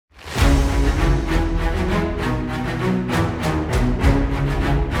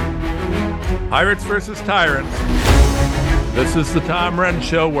Pirates versus tyrants. This is the Tom Renz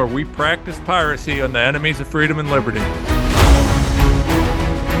Show, where we practice piracy on the enemies of freedom and liberty.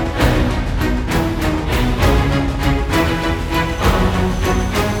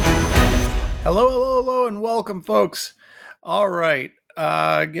 Hello, and welcome, folks. All right,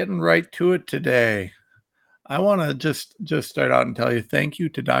 getting right to it today. I want to just start out and tell you thank you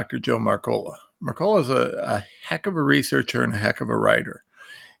to Dr. Joe Marcola. Marcola is a heck of a researcher and a heck of a writer.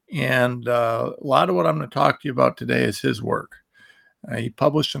 And a lot of what I'm going to talk to you about today is his work. He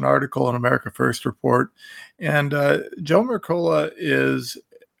published an article in America First Report. And Joe Marcola is,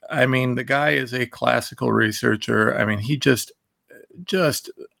 the guy is a classical researcher. He just,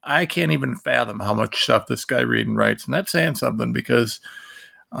 I can't even fathom how much stuff this guy reads and writes. And that's saying something, because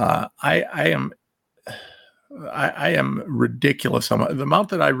I am ridiculous. The amount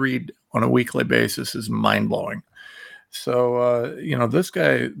that I read on a weekly basis is mind-blowing. So, this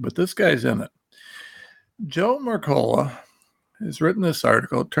guy's in it. Joe Marcola has written this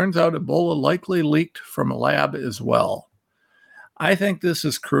article. It turns out Ebola likely leaked from a lab as well. I think this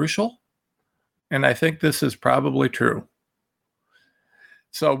is crucial, and I think this is probably true.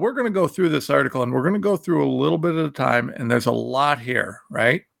 So we're going to go through this article, and we're going to go through a little bit at a time, and there's a lot here,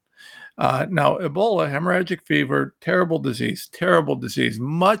 right? Now, Ebola, hemorrhagic fever, terrible disease,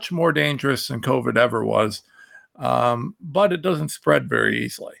 much more dangerous than COVID ever was. But it doesn't spread very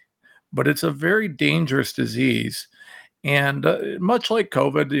easily. But it's a very dangerous disease. And much like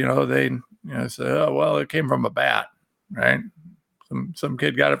COVID, they say, oh, well, it came from a bat, right? Some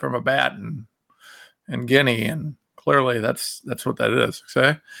kid got it from a bat in Guinea, and clearly that's what that is,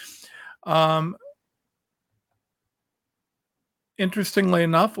 okay? Interestingly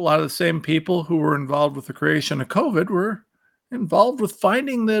enough, a lot of the same people who were involved with the creation of COVID were involved with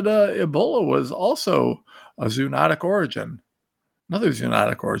finding that Ebola was also a zoonotic origin. Another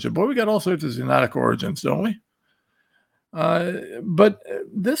zoonotic origin. Boy, we got all sorts of zoonotic origins, don't we? But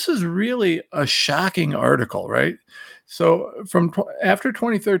this is really a shocking article, right? So after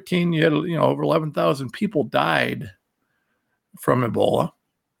 2013, you had over 11,000 people died from Ebola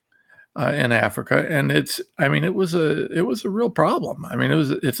in Africa, and it was a real problem.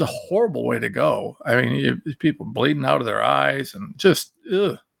 It's a horrible way to go. People bleeding out of their eyes, and just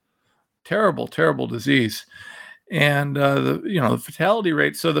terrible disease. And the fatality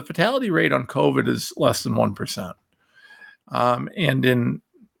rate. So the fatality rate on COVID is less than 1%, and in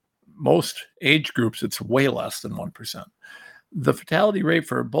most age groups, it's way less than 1%. The fatality rate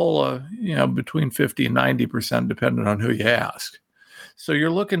for Ebola, between 50 and 90%, depending on who you ask. So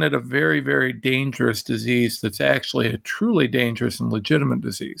you're looking at a very, very dangerous disease that's actually a truly dangerous and legitimate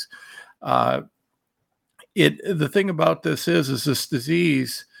disease. The thing about this is this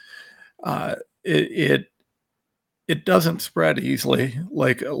disease, it doesn't spread easily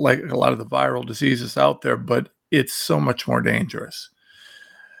like a lot of the viral diseases out there, but it's so much more dangerous.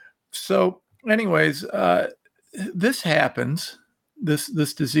 So anyways, this happens,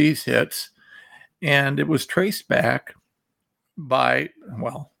 this disease hits, and it was traced back by,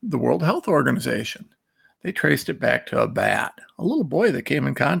 the World Health Organization. They traced it back to a bat, a little boy that came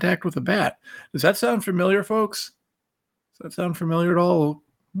in contact with a bat. Does that sound familiar, folks? Does that sound familiar at all?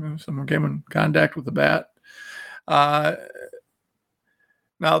 Someone came in contact with a bat.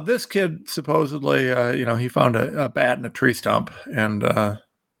 Now, this kid supposedly, he found a bat in a tree stump. And,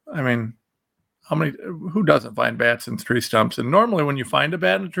 who doesn't find bats in tree stumps? And normally when you find a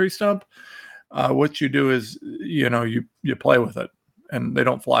bat in a tree stump, what you do is, you play with it, and they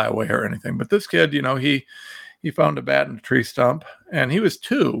don't fly away or anything. But this kid, he found a bat in a tree stump, and he was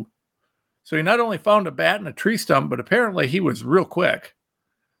 2. So he not only found a bat in a tree stump, but apparently he was real quick.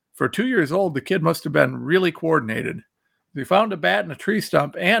 For 2 years old, the kid must have been really coordinated. He found a bat in a tree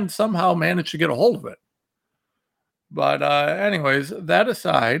stump and somehow managed to get a hold of it. But anyways, that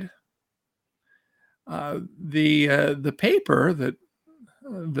aside, the paper that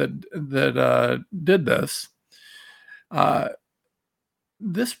did this,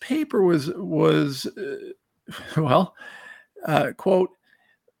 this paper was quote,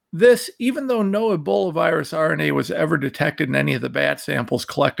 this, even though no Ebola virus RNA was ever detected in any of the bat samples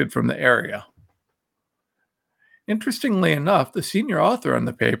collected from the area. Interestingly enough, the senior author on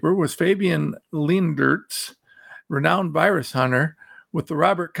the paper was Fabian Leendertz, renowned virus hunter with the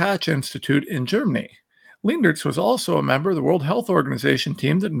Robert Koch Institute in Germany. Leendertz was also a member of the World Health Organization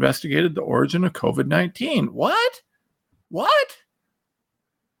team that investigated the origin of COVID-19. What?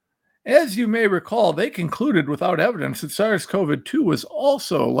 As you may recall, they concluded without evidence that SARS-CoV-2 was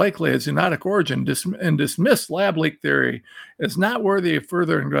also likely a zoonotic origin and dismissed lab leak theory as not worthy of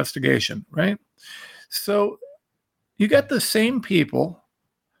further investigation, right? So you got the same people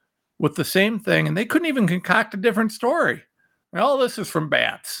with the same thing, and they couldn't even concoct a different story. All this is from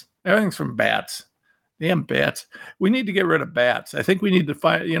bats. Everything's from bats. Damn bats. We need to get rid of bats. I think we need to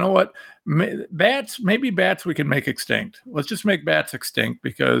find, you know what? Maybe bats we can make extinct. Let's just make bats extinct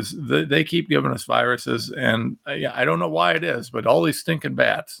because they keep giving us viruses. And I don't know why it is, but all these stinking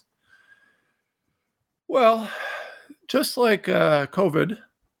bats. Well, just like COVID,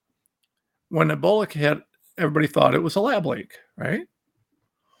 when Ebola hit, everybody thought it was a lab leak, right?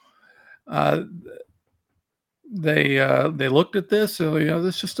 They looked at this, so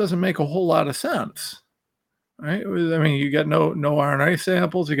this just doesn't make a whole lot of sense, right? I mean, you got no RNA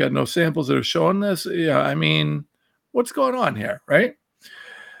samples, you got no samples that are showing this. Yeah, I mean, what's going on here, right?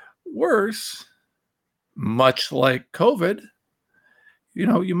 Worse, much like COVID,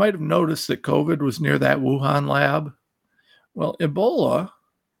 you might have noticed that COVID was near that Wuhan lab. Well, Ebola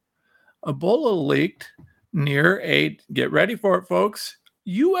leaked near get ready for it, folks,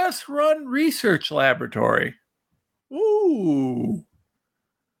 U.S.-run research laboratory. Ooh.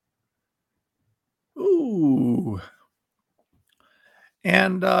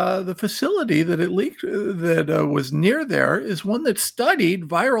 And the facility that it leaked, that was near there, is one that studied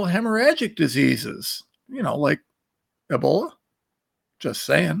viral hemorrhagic diseases, like Ebola. Just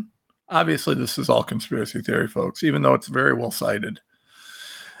saying. Obviously, this is all conspiracy theory, folks, even though it's very well cited.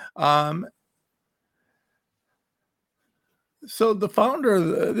 So the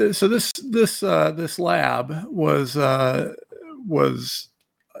founder, this lab was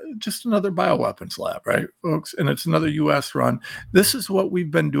just another bioweapons lab, right, folks? And it's another U.S. run. This is what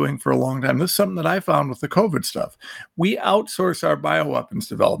we've been doing for a long time. This is something that I found with the COVID stuff. We outsource our bioweapons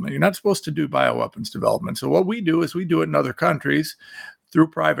development. You're not supposed to do bioweapons development. So what we do is we do it in other countries through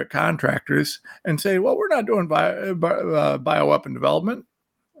private contractors and say, well, we're not doing bioweapon development.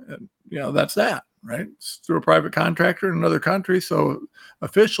 That's that, right? It's through a private contractor in another country. So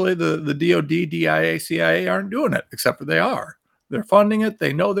officially the DOD, DIA, CIA aren't doing it, except for they are. They're funding it.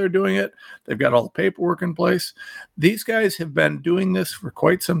 They know they're doing it. They've got all the paperwork in place. These guys have been doing this for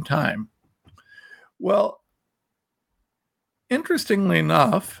quite some time. Well, interestingly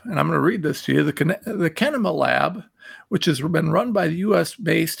enough, and I'm going to read this to you, the Kenema Lab, which has been run by the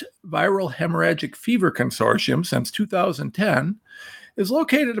U.S.-based Viral Hemorrhagic Fever Consortium since 2010, is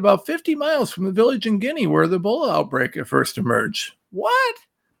located about 50 miles from the village in Guinea where the Ebola outbreak at first emerged. What?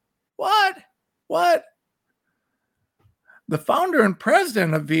 The founder and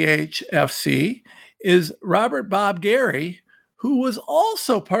president of VHFC is Robert Bob Gary, who was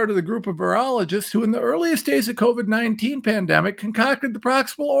also part of the group of virologists who in the earliest days of COVID-19 pandemic concocted the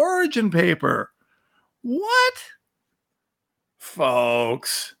proximal origin paper. What?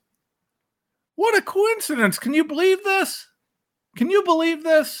 Folks, what a coincidence. Can you believe this?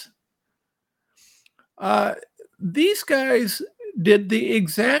 These guys did the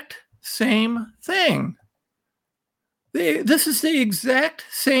exact same thing. This is the exact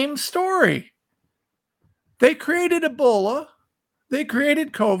same story. They created Ebola. They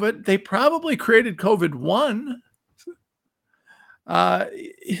created COVID. They probably created COVID-1.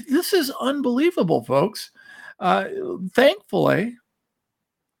 This is unbelievable, folks. Thankfully,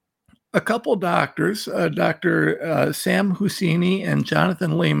 a couple doctors, Dr. Sam Husseini and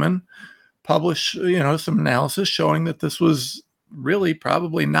Jonathan Lehman, published, some analysis showing that this was really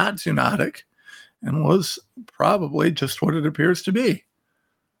probably not zoonotic and was probably just what it appears to be.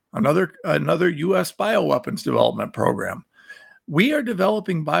 Another U.S. bioweapons development program. We are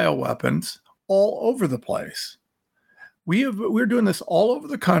developing bioweapons all over the place. We're doing this all over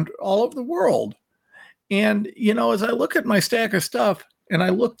the country, all over the world. And, as I look at my stack of stuff and I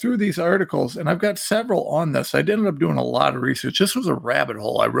look through these articles, and I've got several on this, I ended up doing a lot of research. This was a rabbit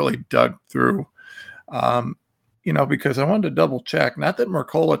hole I really dug through, because I wanted to double check. Not that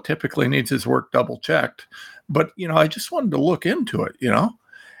Mercola typically needs his work double checked, but, I just wanted to look into it,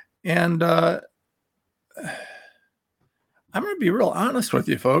 And I'm going to be real honest with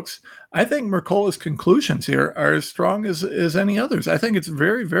you, folks. I think Mercola's conclusions here are as strong as any others. I think it's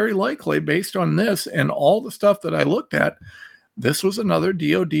very, very likely, based on this and all the stuff that I looked at, this was another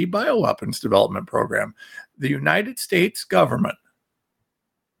DoD bioweapons development program. The United States government,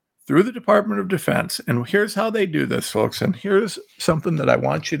 through the Department of Defense, and here's how they do this, folks, and here's something that I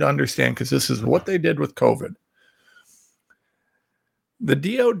want you to understand, because this is what they did with COVID. The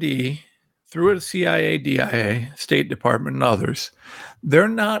DoD, through a CIA, DIA, State Department, and others, they're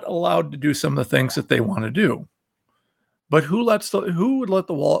not allowed to do some of the things that they want to do. But who would let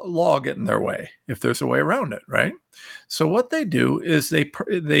the law get in their way if there's a way around it, right? So what they do is they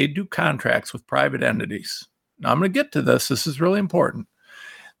do contracts with private entities. Now I'm going to get to this. This is really important.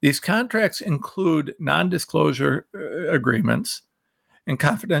 These contracts include non-disclosure agreements, and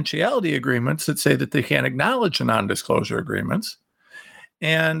confidentiality agreements that say that they can't acknowledge the non-disclosure agreements.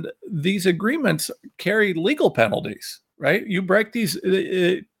 And these agreements carry legal penalties, right? You break these,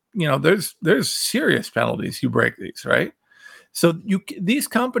 there's serious penalties. You break these, right? So these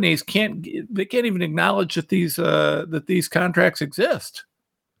companies can't even acknowledge that these contracts exist,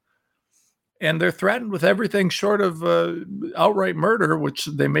 and they're threatened with everything short of outright murder, which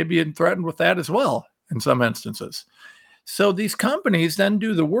they may be threatened with that as well in some instances. So these companies then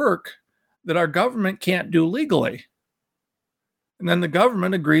do the work that our government can't do legally. And then the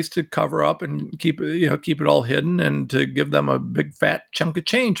government agrees to cover up and keep it all hidden and to give them a big fat chunk of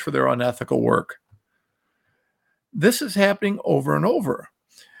change for their unethical work. This is happening over and over.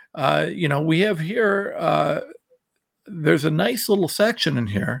 We have here, there's a nice little section in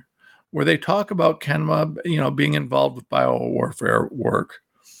here where they talk about Kenma, being involved with biowarfare work.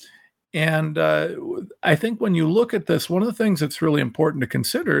 And I think when you look at this, one of the things that's really important to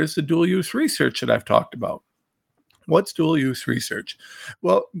consider is the dual use research that I've talked about. What's dual use research?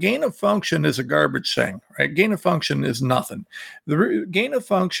 Well, gain of function is a garbage thing, right? Gain of function is nothing. The gain of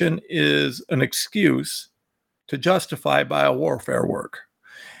function is an excuse to justify biowarfare work.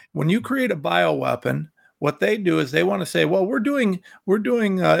 When you create a bioweapon, what they do is they want to say, well, we're doing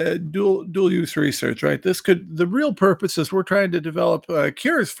dual use research, right? The real purpose is we're trying to develop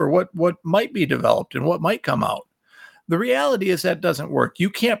cures for what might be developed and what might come out. The reality is that doesn't work. You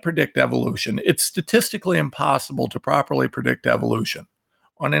can't predict evolution. It's statistically impossible to properly predict evolution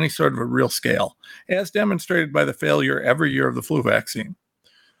on any sort of a real scale, as demonstrated by the failure every year of the flu vaccine.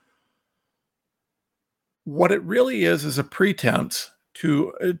 What it really is a pretense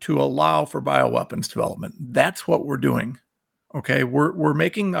to allow for bioweapons development. That's what we're doing. Okay, we're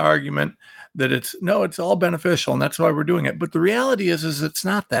making the argument that it's all beneficial and that's why we're doing it. But the reality is it's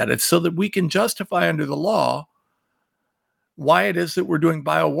not that. It's so that we can justify under the law why it is that we're doing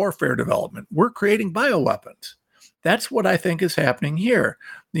biowarfare development. We're creating bioweapons. That's what I think is happening here.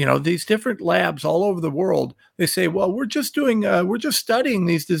 These different labs all over the world, they say, well, we're just studying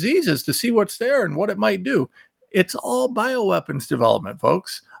these diseases to see what's there and what it might do. It's all bioweapons development,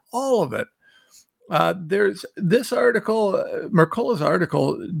 folks, all of it. There's this article, Mercola's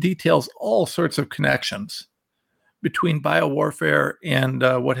article details all sorts of connections between biowarfare and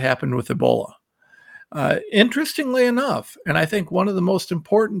what happened with Ebola. Interestingly enough, and I think one of the most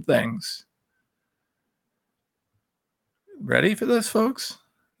important things, ready for this, folks?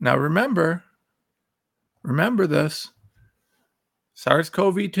 Now remember this,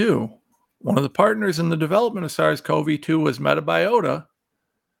 SARS-CoV-2. One of the partners in the development of SARS-CoV-2 was MetaBiota,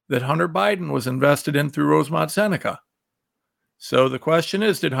 that Hunter Biden was invested in through Rosemont Seneca. So the question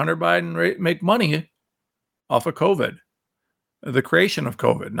is, did Hunter Biden make money off of COVID, the creation of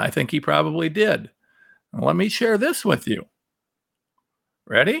COVID? And I think he probably did. Now, let me share this with you.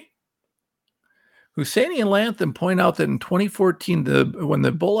 Ready? Husseini and Latham point out that in 2014, when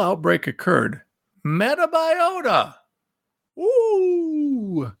the Ebola outbreak occurred, MetaBiota,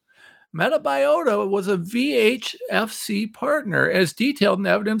 MetaBiota was a VHFC partner, as detailed in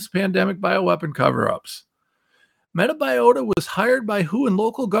evidence of pandemic bioweapon cover-ups. MetaBiota was hired by WHO and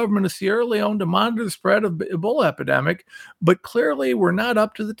local government of Sierra Leone to monitor the spread of Ebola epidemic, but clearly were not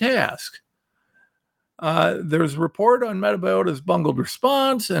up to the task. There's a report on MetaBiota's bungled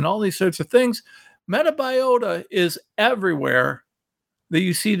response and all these sorts of things. MetaBiota is everywhere that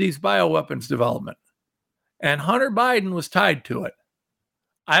you see these bioweapons development. And Hunter Biden was tied to it.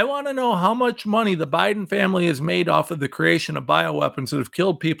 I want to know how much money the Biden family has made off of the creation of bioweapons that have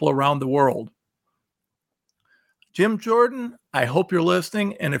killed people around the world. Jim Jordan, I hope you're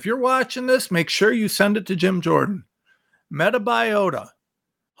listening. And if you're watching this, make sure you send it to Jim Jordan. MetaBiota.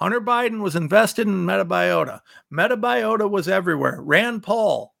 Hunter Biden was invested in MetaBiota. MetaBiota was everywhere. Rand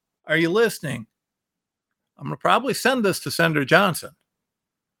Paul, are you listening? I'm going to probably send this to Senator Johnson.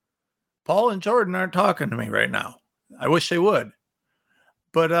 Paul and Jordan aren't talking to me right now. I wish they would.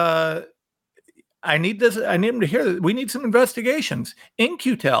 But I need this. I need them to hear that. We need some investigations.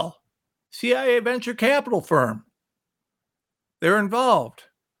 InQtel, CIA venture capital firm. They're involved.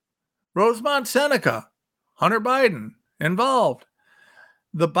 Rosemont Seneca, Hunter Biden, involved.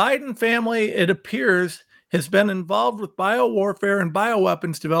 The Biden family, it appears, has been involved with biowarfare and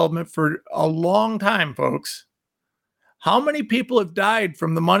bioweapons development for a long time, folks. How many people have died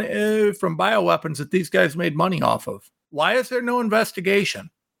from the money from bioweapons that these guys made money off of? Why is there no investigation?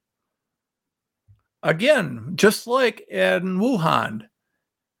 Again, just like in Wuhan,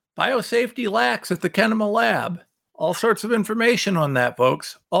 biosafety lacks at the Kenema lab. All sorts of information on that,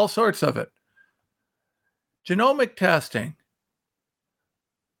 folks. All sorts of it. Genomic testing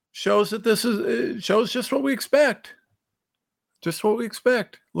shows that shows just what we expect. Just what we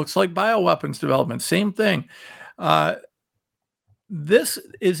expect. Looks like bioweapons development. Same thing. This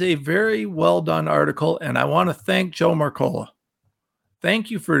is a very well done article, and I want to thank Joe Marcola.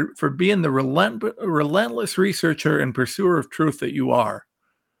 Thank you for being the relentless researcher and pursuer of truth that you are.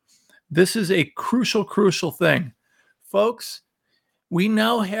 This is a crucial, crucial thing. Folks, we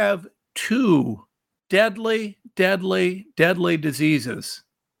now have 2 deadly diseases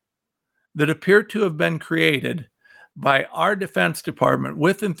that appear to have been created by our Defense Department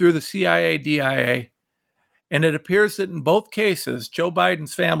with and through the CIA, DIA, and it appears that in both cases, Joe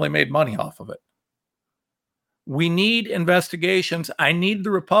Biden's family made money off of it. We need investigations. I need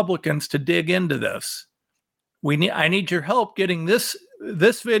the Republicans to dig into this. I need your help getting this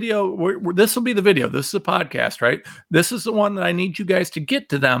video. This will be the video. This is a podcast, right? This is the one that I need you guys to get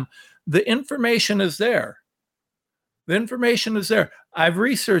to them. The information is there. The information is there. I've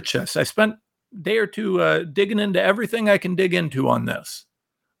researched this. I spent a day or two digging into everything I can dig into on this,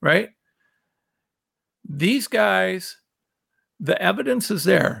 right? These guys, the evidence is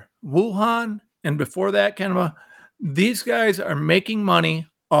there. Wuhan, and before that, Canada, these guys are making money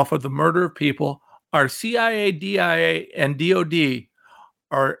off of the murder of people. Our CIA, DIA, and DOD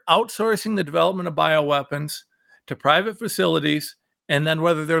are outsourcing the development of bioweapons to private facilities, and then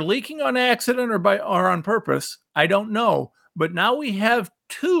whether they're leaking on accident or on purpose, I don't know. But now we have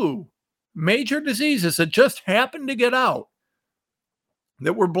 2 major diseases that just happened to get out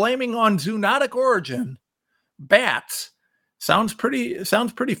that we're blaming on zoonotic origin, bats. Sounds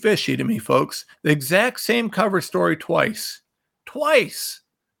pretty fishy to me, folks. The exact same cover story twice.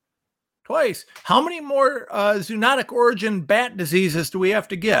 How many more zoonotic origin bat diseases do we have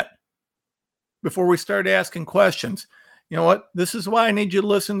to get before we start asking questions? You know what? This is why I need you to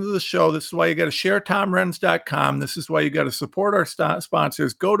listen to the show. This is why you got to share TomRenz.com. This is why you got to support our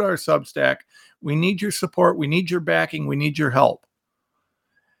sponsors. Go to our Substack. We need your support. We need your backing. We need your help.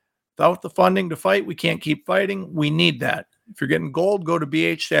 Without the funding to fight, we can't keep fighting. We need that. If you're getting gold, go to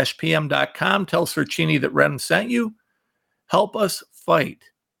bh-pm.com. Tell Cercini that Ren sent you. Help us fight.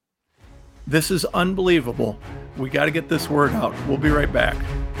 This is unbelievable. We got to get this word out. We'll be right back.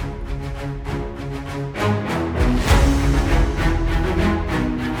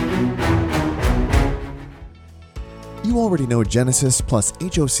 You already know Genesis plus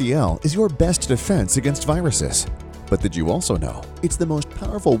HOCl is your best defense against viruses. But did you also know it's the most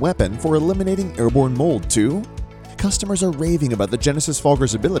powerful weapon for eliminating airborne mold too? Customers are raving about the Genesis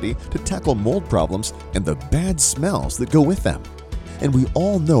Fogger's ability to tackle mold problems and the bad smells that go with them. And we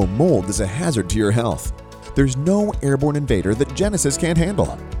all know mold is a hazard to your health. There's no airborne invader that Genesis can't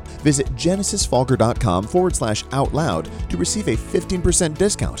handle. Visit genesisfogger.com/outloud to receive a 15%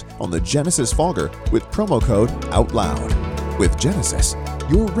 discount on the Genesis Fogger with promo code OUTLOUD. With Genesis,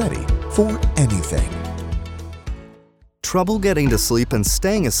 you're ready for anything. Trouble getting to sleep and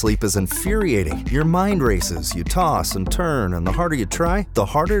staying asleep is infuriating. Your mind races, you toss and turn, and the harder you try, the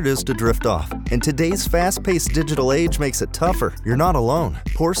harder it is to drift off. And today's fast-paced digital age makes it tougher. You're not alone.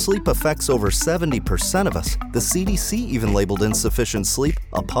 Poor sleep affects over 70% of us. The CDC even labeled insufficient sleep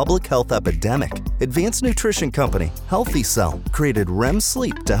a public health epidemic. Advanced nutrition company Healthy Cell created REM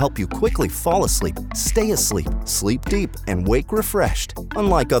sleep to help you quickly fall asleep, stay asleep, sleep deep, and wake refreshed.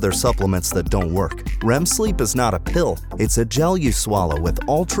 Unlike other supplements that don't work, REM sleep is not a pill. It's a gel you swallow with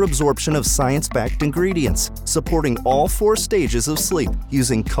ultra-absorption of science-backed ingredients, supporting all 4 stages of sleep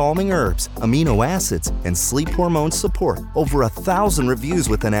using calming herbs, amino acids, and sleep hormone support. Over 1,000 reviews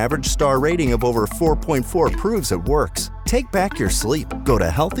with an average star rating of over 4.4 proves it works. Take back your sleep. Go to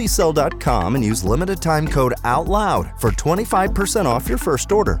healthycell.com and use limited time code OUTLOUD for 25% off your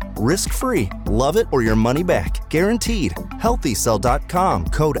first order. Risk-free. Love it or your money back. Guaranteed. Healthycell.com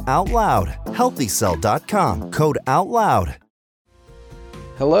code OUTLOUD. Healthycell.com code OUTLOUD.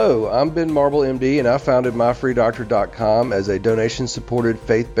 Hello, I'm Ben Marble, MD, and I founded MyFreeDoctor.com as a donation-supported,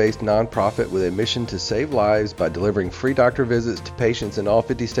 faith-based nonprofit with a mission to save lives by delivering free doctor visits to patients in all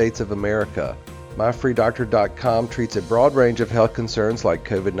 50 states of America. MyFreeDoctor.com treats a broad range of health concerns like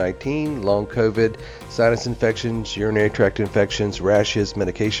COVID-19, long COVID, sinus infections, urinary tract infections, rashes,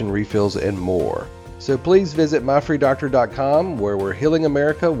 medication refills, and more. So please visit MyFreeDoctor.com, where we're healing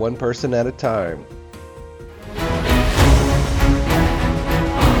America one person at a time.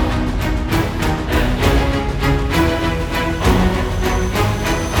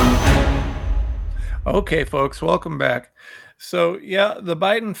 Okay, folks, welcome back. So, yeah, the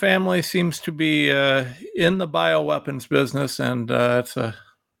Biden family seems to be in the bioweapons business, and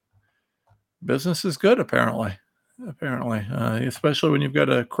business is good, apparently, especially when you've got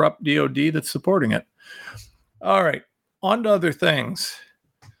a corrupt DOD that's supporting it. All right, on to other things.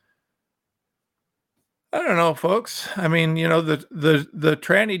 I don't know, folks. I mean, the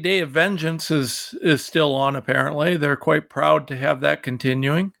tranny day of vengeance is still on. Apparently, they're quite proud to have that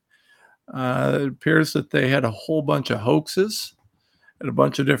continuing. It appears that they had a whole bunch of hoaxes at a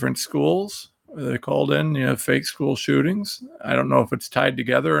bunch of different schools. They called in, fake school shootings. I don't know if it's tied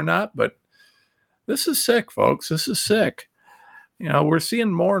together or not, but this is sick, folks. This is sick. We're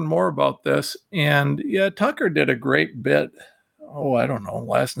seeing more and more about this. And yeah, Tucker did a great bit. Oh, I don't know,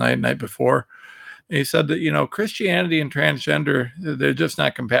 last night before. He said that, Christianity and transgender, they're just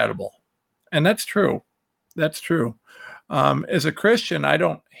not compatible. And that's true. That's true. As a Christian, I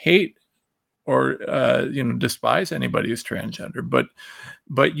don't hate or, despise anybody who's transgender,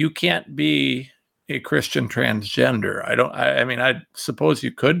 but you can't be a Christian transgender. I mean, I suppose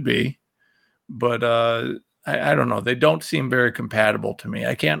you could be, but I don't know. They don't seem very compatible to me.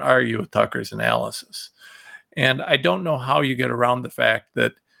 I can't argue with Tucker's analysis. And I don't know how you get around the fact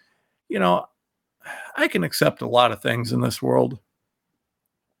that, I can accept a lot of things in this world.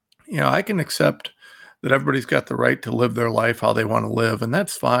 I can accept that everybody's got the right to live their life how they want to live, and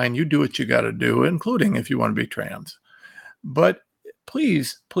that's fine. You do what you got to do, including if you want to be trans. But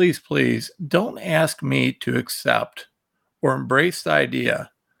please, please, please don't ask me to accept or embrace the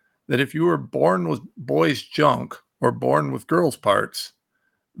idea that if you were born with boys' junk or born with girls' parts,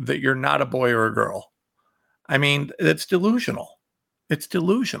 that you're not a boy or a girl. I mean, it's delusional. It's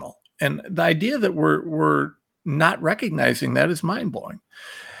delusional. And the idea that we're not recognizing that is mind-blowing.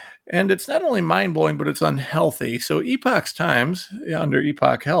 And it's not only mind-blowing, but it's unhealthy. So Epoch Times, under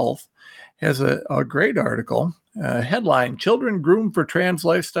Epoch Health, has a great article, headline, Children Groomed for Trans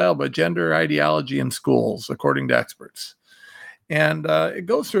Lifestyle by Gender Ideology in Schools, according to experts. And it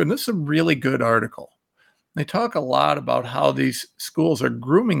goes through, and this is a really good article. They talk a lot about how these schools are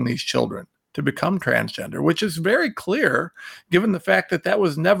grooming these children to become transgender, which is very clear given the fact that that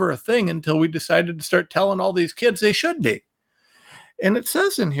was never a thing until we decided to start telling all these kids they should be. And it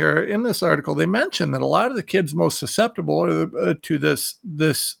says in here, in this article, they mention that a lot of the kids most susceptible to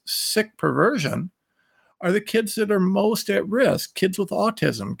this sick perversion are the kids that are most at risk, kids with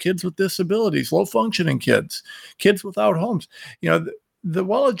autism, kids with disabilities, low-functioning kids, kids without homes. The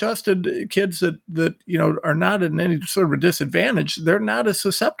well-adjusted kids that are not in any sort of a disadvantage, they're not as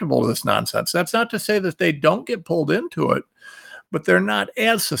susceptible to this nonsense. That's not to say that they don't get pulled into it, but they're not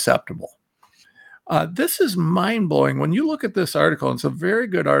as susceptible. This is mind-blowing. When you look at this article, and it's a very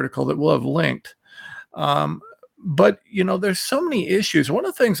good article that we'll have linked, but there's so many issues. One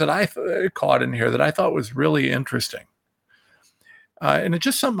of the things that I caught in here that I thought was really interesting, and it's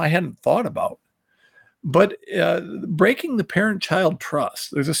just something I hadn't thought about, but breaking the parent-child trust.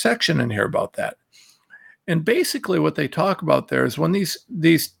 There's a section in here about that. And basically what they talk about there is when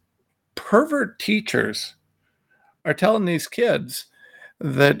these pervert teachers are telling these kids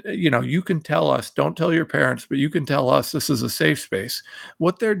that, you can tell us, don't tell your parents, but you can tell us this is a safe space.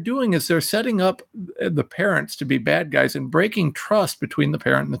 What they're doing is they're setting up the parents to be bad guys and breaking trust between the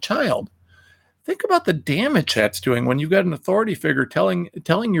parent and the child. Think about the damage that's doing when you've got an authority figure telling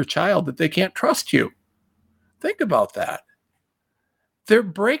your child that they can't trust you. Think about that. They're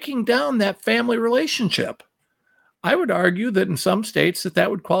breaking down that family relationship. I would argue that in some states that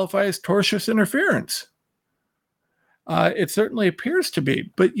would qualify as tortious interference. It certainly appears to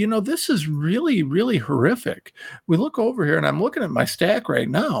be. But, this is really, really horrific. We look over here, and I'm looking at my stack right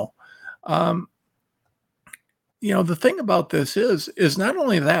now. The thing about this is not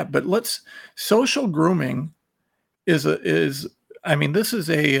only that, but social grooming is this is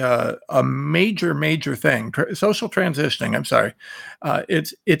a major thing. Social transitioning, I'm sorry.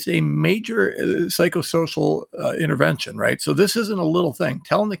 It's a major psychosocial intervention, right? So this isn't a little thing.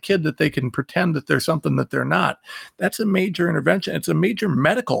 Telling the kid that they can pretend that they're something that they're not, that's a major intervention. It's a major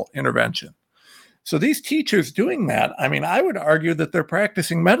medical intervention. So these teachers doing that, I would argue that they're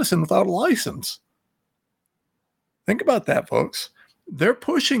practicing medicine without a license. Think about that, folks. They're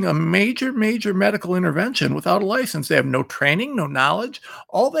pushing a major medical intervention without a license. They have no training, no knowledge.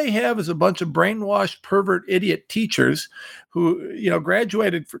 All they have is a bunch of brainwashed, pervert, idiot teachers who,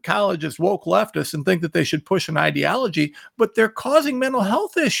 graduated for college as woke leftists and think that they should push an ideology, but they're causing mental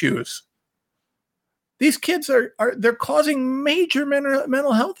health issues. These kids they're causing major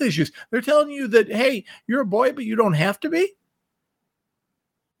mental health issues. They're telling you that, hey, you're a boy, but you don't have to be.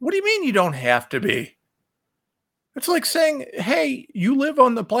 What do you mean you don't have to be? It's like saying, hey, you live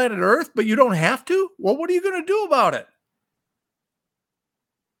on the planet Earth, but you don't have to? Well, what are you going to do about it?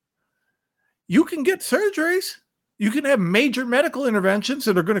 You can get surgeries. You can have major medical interventions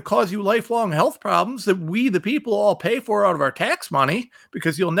that are going to cause you lifelong health problems that we, the people, all pay for out of our tax money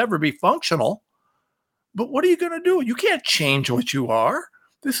because you'll never be functional. But what are you going to do? You can't change what you are.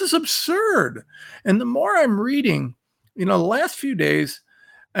 This is absurd. And the more I'm reading, the last few days,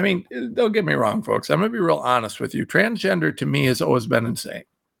 I mean, don't get me wrong, folks. I'm going to be real honest with you. Transgender to me has always been insane.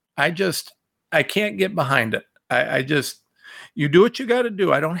 I can't get behind it. You do what you got to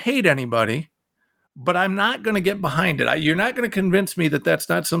do. I don't hate anybody, but I'm not going to get behind it. You're not going to convince me that that's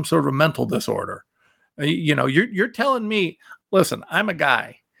not some sort of mental disorder. You're telling me, listen, I'm a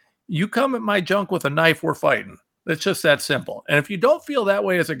guy. You come at my junk with a knife, we're fighting. It's just that simple. And if you don't feel that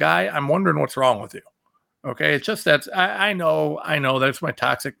way as a guy, I'm wondering what's wrong with you. Okay. It's just that I know that's my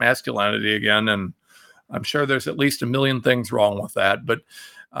toxic masculinity again. And I'm sure there's at least a million things wrong with that, but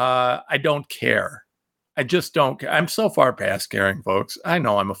I don't care. I just don't care. I'm so far past caring, folks. I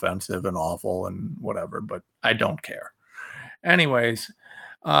know I'm offensive and awful and whatever, but I don't care. Anyways,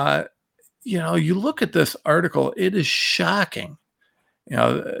 you look at this article, it is shocking.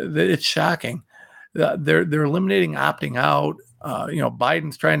 It's shocking. They're eliminating opting out.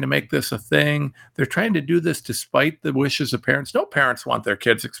 Biden's trying to make this a thing. They're trying to do this despite the wishes of parents. No parents want their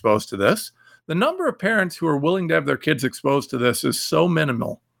kids exposed to this. The number of parents who are willing to have their kids exposed to this is so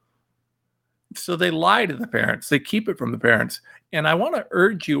minimal. So they lie to the parents. They keep it from the parents. And I want to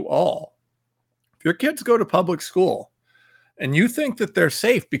urge you all, if your kids go to public school and you think that they're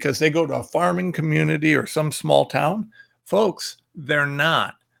safe because they go to a farming community or some small town, folks, they're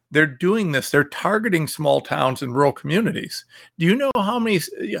not. They're doing this. They're targeting small towns and rural communities. Do you know how many,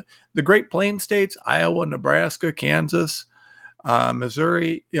 the Great Plains states, Iowa, Nebraska, Kansas,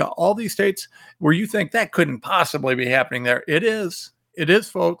 Missouri, all these states where you think that couldn't possibly be happening there? It is. It is,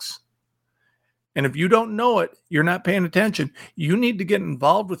 folks. And if you don't know it, you're not paying attention. You need to get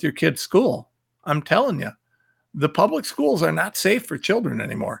involved with your kid's school. I'm telling you, the public schools are not safe for children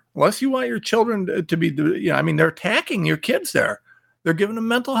anymore. Unless you want your children to be, they're attacking your kids there. They're giving them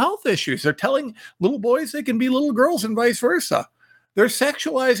mental health issues. They're telling little boys they can be little girls and vice versa. They're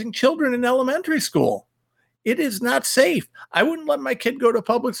sexualizing children in elementary school. It is not safe. I wouldn't let my kid go to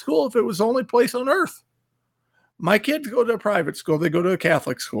public school if it was the only place on earth. My kids go to a private school. They go to a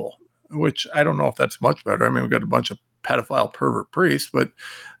Catholic school, which I don't know if that's much better. I mean, we've got a bunch of pedophile pervert priests, but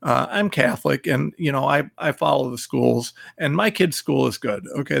I'm Catholic and, I follow the schools and my kid's school is good.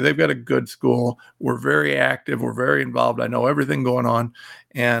 Okay. They've got a good school. We're very active. We're very involved. I know everything going on.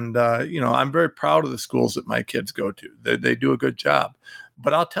 And, I'm very proud of the schools that my kids go to. They do a good job,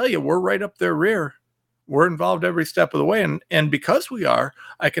 but I'll tell you, we're right up their rear. We're involved every step of the way. And because we are,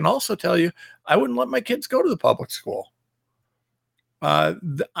 I can also tell you, I wouldn't let my kids go to the public school.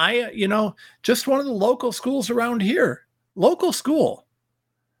 Just one of the local schools around here, local school,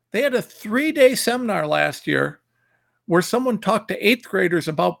 they had a 3-day seminar last year where someone talked to 8th graders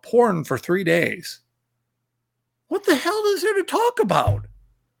about porn for 3 days. What the hell is there to talk about?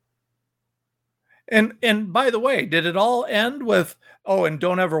 And by the way, did it all end with, and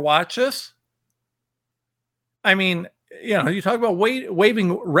don't ever watch this? I mean, you talk about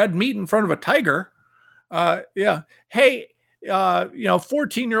waving red meat in front of a tiger. Yeah. Hey,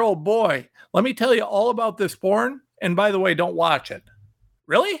 14-year-old boy, let me tell you all about this porn. And by the way, don't watch it.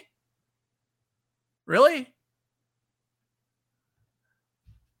 Really? Really?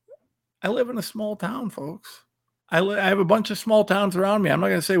 I live in a small town, folks. I have a bunch of small towns around me. I'm not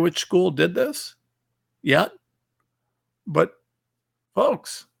going to say which school did this yet, but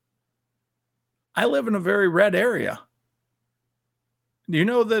folks, I live in a very red area. Do you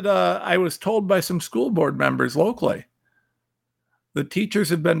know that I was told by some school board members locally the teachers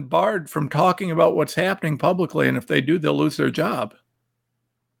have been barred from talking about what's happening publicly, and if they do, they'll lose their job.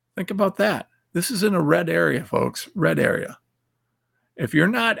 Think about that. This is in a red area, folks, red area. If you're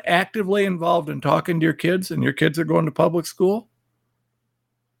not actively involved in talking to your kids and your kids are going to public school,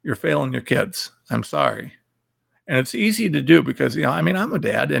 you're failing your kids. I'm sorry. And it's easy to do because, I'm a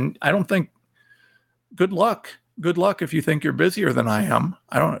dad, and I don't think, good luck. Good luck if you think you're busier than I am.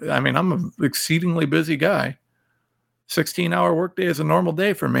 I'm an exceedingly busy guy. 16-hour workday is a normal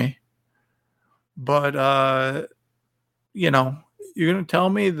day for me. But, you're going to tell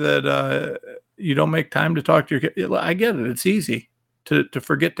me that you don't make time to talk to your kid. I get it. It's easy to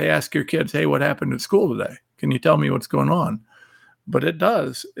forget to ask your kids, hey, what happened at school today? Can you tell me what's going on? But it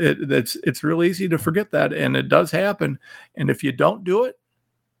does. It's real easy to forget that, and it does happen. And if you don't do it,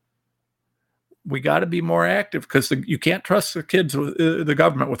 we got to be more active because you can't trust the kids with the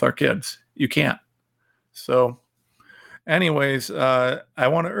government with our kids. You can't. So anyways, I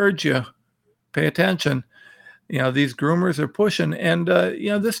want to urge you, pay attention. These groomers are pushing, and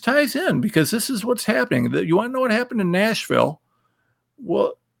this ties in because this is what's happening. You want to know what happened in Nashville?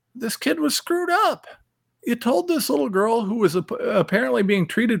 Well, this kid was screwed up. You told this little girl who was apparently being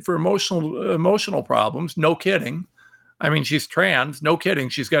treated for emotional problems. No kidding. I mean, she's trans, no kidding.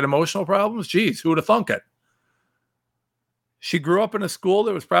 She's got emotional problems. Geez, who would have thunk it? She grew up in a school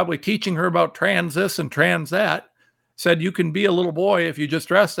that was probably teaching her about trans this and trans that. Said you can be a little boy if you just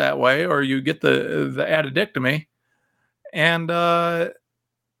dress that way, or you get the addictomy. And, that's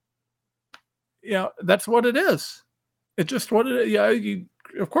what it is. It's just what it is. Yeah,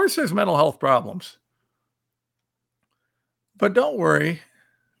 of course there's mental health problems. But don't worry.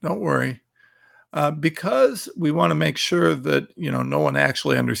 Because we want to make sure that, no one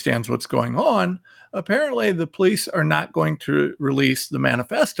actually understands what's going on, apparently the police are not going to release the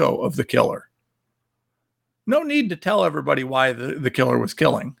manifesto of the killer. No need to tell everybody why the killer was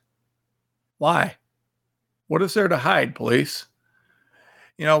killing. Why? What is there to hide, police?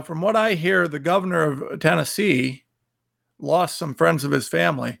 From what I hear, the governor of Tennessee lost some friends of his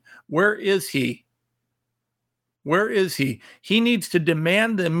family. Where is he? Where is he? He needs to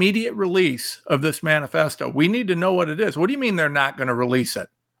demand the immediate release of this manifesto. We need to know what it is. What do you mean they're not going to release it?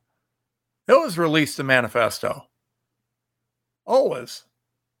 They always release the manifesto. Always.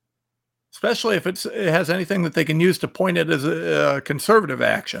 Especially if it has anything that they can use to point it as a conservative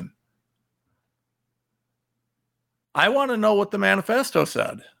action. I want to know what the manifesto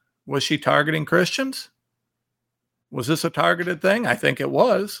said. Was she targeting Christians? Was this a targeted thing? I think it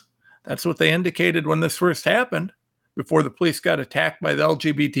was. That's what they indicated when this first happened, before the police got attacked by the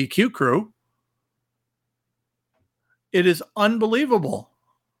LGBTQ crew. It is unbelievable.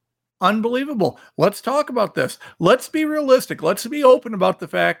 Unbelievable. Let's talk about this. Let's be realistic. Let's be open about the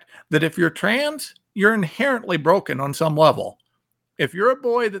fact that if you're trans, you're inherently broken on some level. If you're a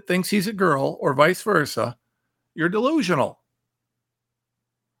boy that thinks he's a girl or vice versa, you're delusional.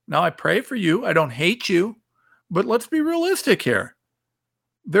 Now, I pray for you. I don't hate you, but let's be realistic here.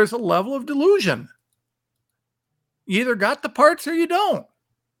 There's a level of delusion. You either got the parts or you don't.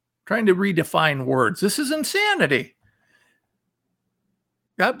 Trying to redefine words. This is insanity.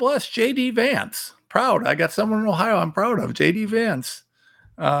 God bless J.D. Vance. Proud. I got someone in Ohio I'm proud of. J.D. Vance.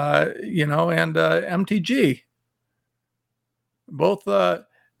 And MTG. Both,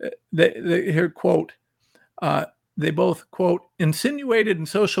 they here quote, they both, quote, insinuated in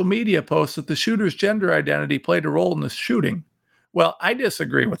social media posts that the shooter's gender identity played a role in the shooting. Well, I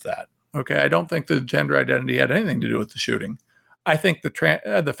disagree with that. Okay, I don't think the gender identity had anything to do with the shooting. I think the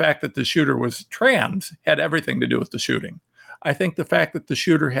fact that the shooter was trans had everything to do with the shooting. I think the fact that the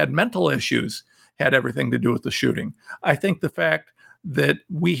shooter had mental issues had everything to do with the shooting. I think the fact that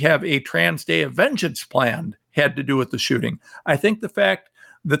we have a trans day of vengeance planned had to do with the shooting. I think the fact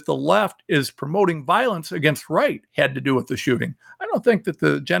that the left is promoting violence against right had to do with the shooting. I don't think that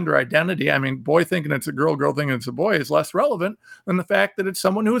the gender identity, boy thinking it's a girl, girl thinking it's a boy, is less relevant than the fact that it's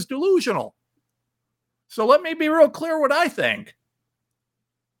someone who is delusional. So let me be real clear what I think.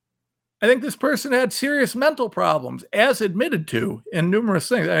 I think this person had serious mental problems, as admitted to in numerous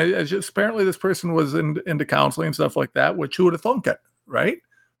things. Apparently this person was into counseling and stuff like that, which who would have thunk it, right?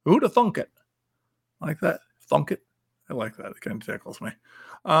 Who would have thunk it? Like that? Thunk it? I like that. It kind of tickles me.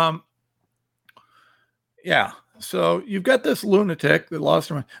 Yeah. So you've got this lunatic that lost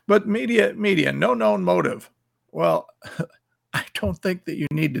her mind, but media, no known motive. Well, I don't think that you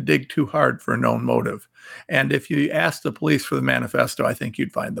need to dig too hard for a known motive. And if you ask the police for the manifesto, I think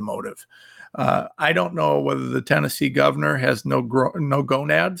you'd find the motive. I don't know whether the Tennessee governor has no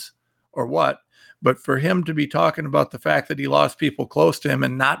gonads or what, but for him to be talking about the fact that he lost people close to him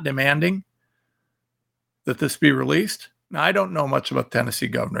and not demanding that this be released. Now, I don't know much about the Tennessee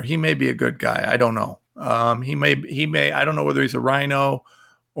governor. He may be a good guy. I don't know. He may, I don't know whether he's a rhino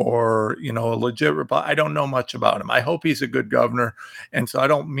or, a legit Republican. I don't know much about him. I hope he's a good governor. And so I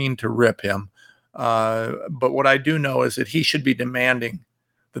don't mean to rip him. But what I do know is that he should be demanding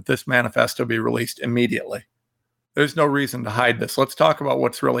that this manifesto be released immediately. There's no reason to hide this. Let's talk about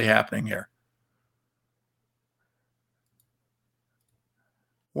what's really happening here.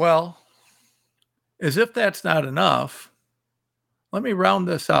 Well, as if that's not enough, let me round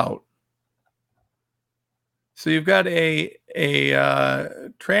this out. So you've got a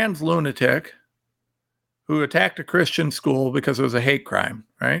trans lunatic who attacked a Christian school because it was a hate crime,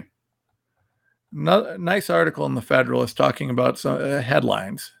 right? Nice article in the Federalist talking about some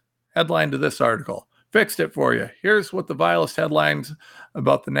headlines. Headline to this article. Fixed it for you. Here's what the vilest headlines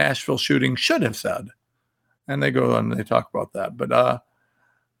about the Nashville shooting should have said. And they go on and they talk about that. But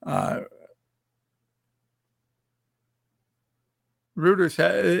Reuters,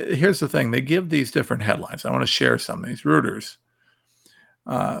 here's the thing. They give these different headlines. I want to share some of these. Reuters.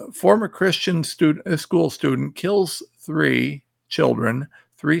 Former Christian school student kills 3 children,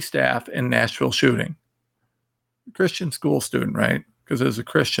 3 staff in Nashville shooting. Christian school student, right? Because it was a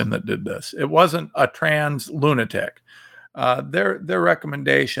Christian that did this. It wasn't a trans lunatic. Their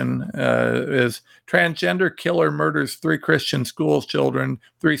recommendation is transgender killer murders 3 Christian school children,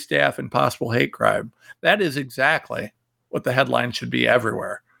 3 staff, and possible hate crime. That is exactly what the headline should be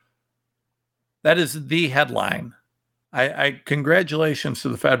everywhere. That is the headline. I congratulations to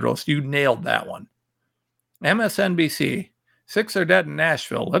the Federalist. You nailed that one. MSNBC, 6 are dead in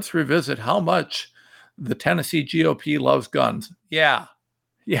Nashville. Let's revisit how much the Tennessee GOP loves guns. Yeah,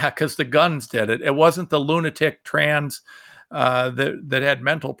 because the guns did it. It wasn't the lunatic trans that had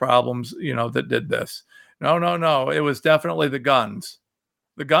mental problems, that did this. No. It was definitely the guns.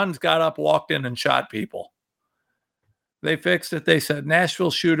 The guns got up, walked in, and shot people. They fixed it. They said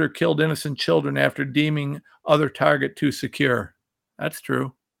Nashville shooter killed innocent children after deeming other target too secure. That's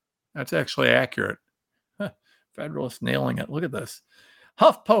true. That's actually accurate. Federalist nailing it. Look at this.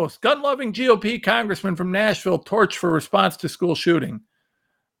 HuffPost, gun-loving GOP congressman from Nashville torched for response to school shooting.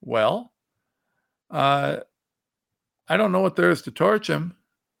 Well, I don't know what there is to torch him.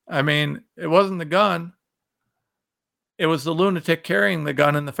 I mean, it wasn't the gun. It was the lunatic carrying the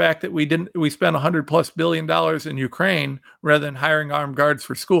gun and the fact that we spent $100+ billion in Ukraine rather than hiring armed guards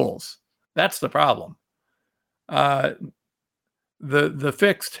for schools. That's the problem. The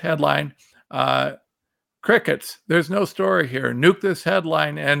fixed headline, crickets, there's no story here. Nuke this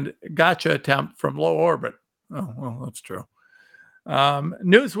headline and gotcha attempt from low orbit. Oh, well, that's true.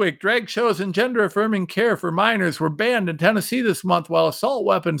 Newsweek, drag shows and gender-affirming care for minors were banned in Tennessee this month while assault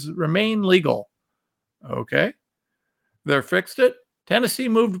weapons remain legal. Okay. They're fixed it. Tennessee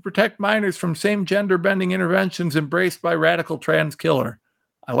moved to protect minors from same-gender bending interventions embraced by radical trans killer.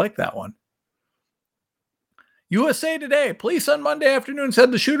 I like that one. USA Today, police on Monday afternoon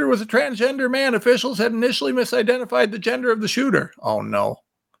said the shooter was a transgender man. Officials had initially misidentified the gender of the shooter. Oh, no.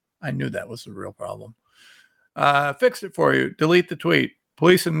 I knew that was the real problem. Fixed it for you. Delete the tweet.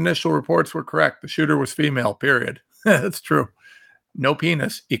 Police initial reports were correct. The shooter was female, period. That's true. No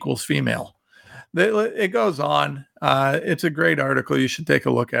penis equals female. It goes on. It's a great article. You should take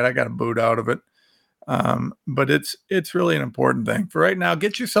a look at it. I got a boot out of it. But it's really an important thing. For right now,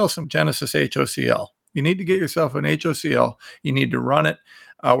 get yourself some Genesis HOCl. You need to get yourself an HOCl. You need to run it.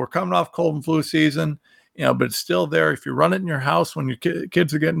 We're coming off cold and flu season, but it's still there. If you run it in your house when your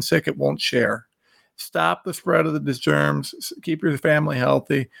kids are getting sick, it won't share. Stop the spread of the germs. Keep your family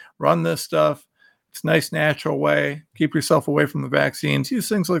healthy. Run this stuff. It's a nice, natural way. Keep yourself away from the vaccines. Use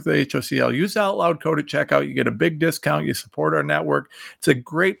things like the HOCl. Use Out Loud code at checkout. You get a big discount. You support our network. It's a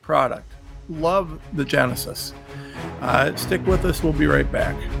great product. Love the Genesis. Stick with us. We'll be right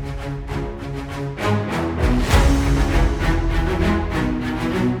back.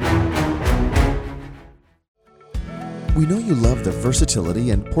 We know you love the versatility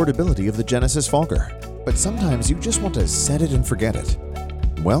and portability of the Genesis Fogger, but sometimes you just want to set it and forget it.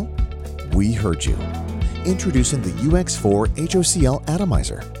 Well, we heard you. Introducing the UX4 HOCl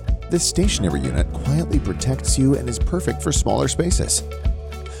Atomizer. This stationary unit quietly protects you and is perfect for smaller spaces.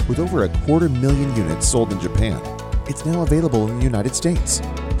 With over 250,000 units sold in Japan, it's now available in the United States.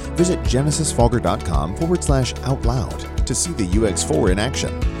 Visit genesisfogger.com/outloud to see the UX4 in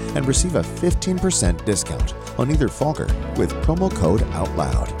action and receive a 15% discount on either Fogger with promo code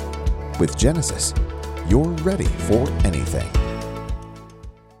OUTLOUD. With Genesis, you're ready for anything.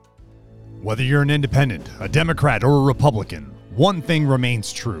 Whether you're an independent, a Democrat, or a Republican, one thing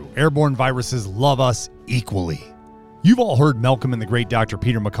remains true. Airborne viruses love us equally. You've all heard Malcolm and the great Dr.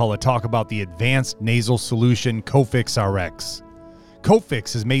 Peter McCullough talk about the advanced nasal solution Cofix RX.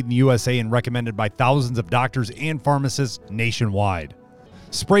 Cofix is made in the USA and recommended by thousands of doctors and pharmacists nationwide.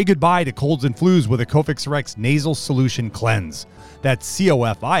 Spray goodbye to colds and flus with a Cofix RX nasal solution cleanse. That's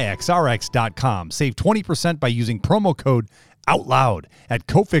COFIXRX.com. Save 20% by using promo code OUTLOUD at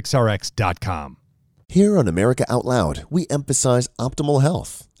COFIXRX.com. Here on America Out Loud, we emphasize optimal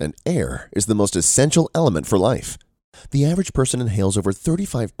health, and air is the most essential element for life. The average person inhales over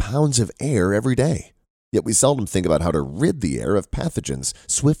 35 pounds of air every day, yet we seldom think about how to rid the air of pathogens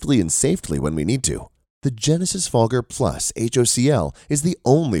swiftly and safely when we need to. The Genesis Fogger Plus HOCl is the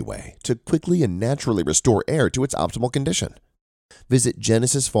only way to quickly and naturally restore air to its optimal condition. Visit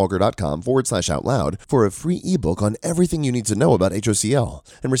genesisfogger.com/outloud for a free ebook on everything you need to know about HOCl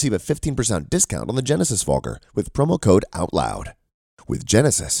and receive a 15% discount on the Genesis Fogger with promo code OUTLOUD. With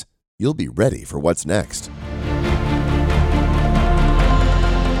Genesis, you'll be ready for what's next.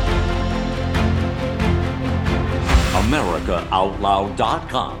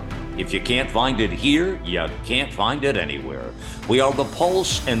 AmericaOutloud.com. If you can't find it here, you can't find it anywhere. We are the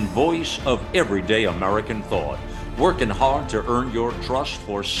pulse and voice of everyday American thought, working hard to earn your trust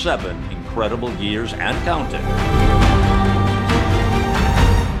for 7 incredible years and counting.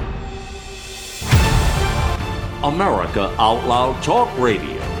 America Out Loud Talk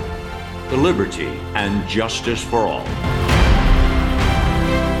Radio. Liberty and justice for all.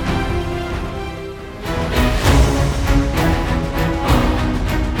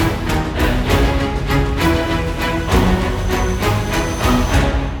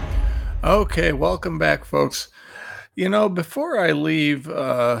 Okay, welcome back, folks. You know, before I leave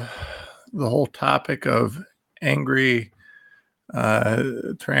the whole topic of angry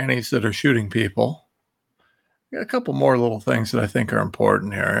trannies that are shooting people, I got a couple more little things that I think are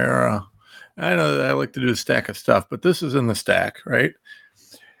important here. I know that I like to do a stack of stuff, but this is in the stack, right?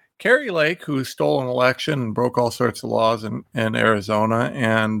 Carrie Lake, who stole an election and broke all sorts of laws in Arizona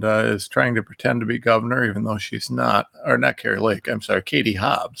and is trying to pretend to be governor, even though she's not, or not Carrie Lake, I'm sorry, Katie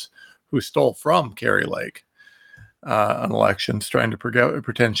Hobbs, who stole from Carrie Lake on elections, trying to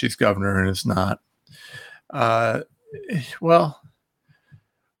pretend she's governor and is not. Well,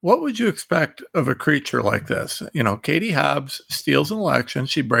 what would you expect of a creature like this? You know, Katie Hobbs steals an election.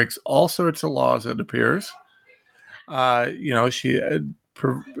 She breaks all sorts of laws, it appears. You know, she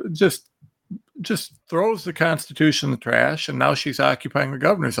just throws the Constitution in the trash, and now she's occupying the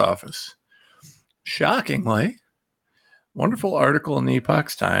governor's office. Shockingly, wonderful article in the Epoch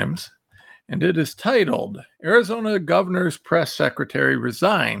Times, and it is titled, Arizona Governor's Press Secretary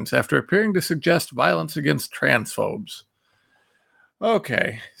Resigns After Appearing to Suggest Violence Against Transphobes.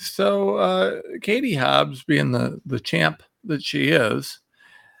 Okay, so Katie Hobbs, being the champ that she is,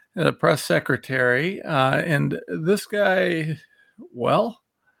 the press secretary, and this guy, well,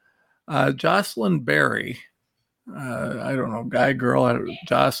 Jocelyn Berry, I don't know, guy, girl,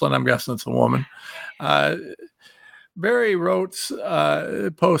 Jocelyn, I'm guessing it's a woman. Berry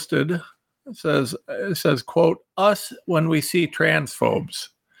posted, it says, quote, us when we see transphobes.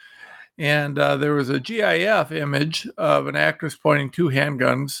 And there was a GIF image of an actress pointing two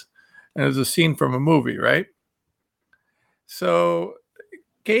handguns, and it was a scene from a movie, right? So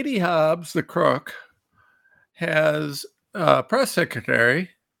Katie Hobbs, the crook, has a press secretary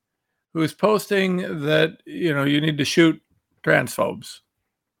who's posting that, you know, you need to shoot transphobes.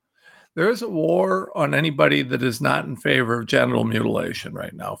 There is a war on anybody that is not in favor of genital mutilation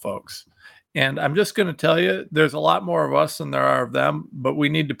right now, folks. And I'm just going to tell you, there's a lot more of us than there are of them, but we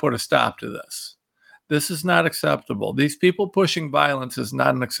need to put a stop to this. This is not acceptable. These people pushing violence is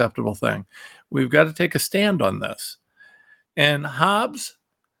not an acceptable thing. We've got to take a stand on this. And Hobbs,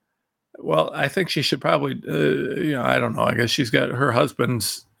 well, I think she should probably, you know, I don't know. I guess she's got her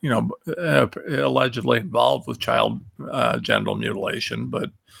husband's, you know, allegedly involved with child genital mutilation.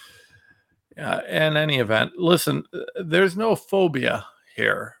 But in any event, listen, there's no phobia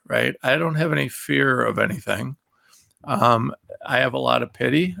here, right? I don't have any fear of anything. I have a lot of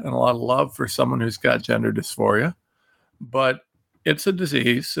pity and a lot of love for someone who's got gender dysphoria, but it's a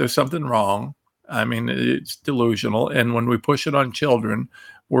disease. There's something wrong. I mean, it's delusional. And when we push it on children,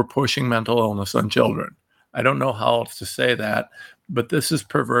 we're pushing mental illness on children. I don't know how else to say that, but this is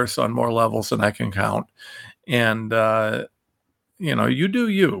perverse on more levels than I can count. And, you know, you do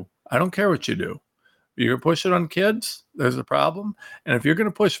you. I don't care what you do. You're going to push it on kids, there's a problem. And if you're going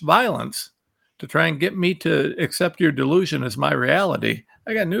to push violence to try and get me to accept your delusion as my reality,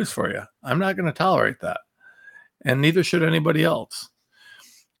 I got news for you. I'm not going to tolerate that. And neither should anybody else.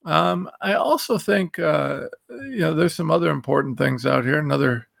 I also think, you know, there's some other important things out here.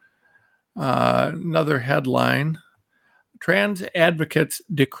 Another headline. Trans advocates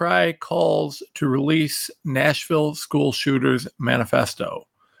decry calls to release Nashville school shooters manifesto.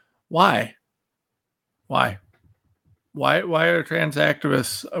 Why? Why are trans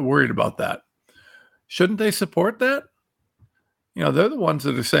activists worried about that? Shouldn't they support that? You know, they're the ones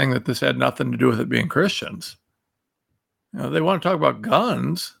that are saying that this had nothing to do with it being Christians. You know, they want to talk about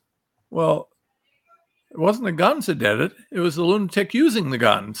guns. Well, it wasn't the guns that did it. It was the lunatic using the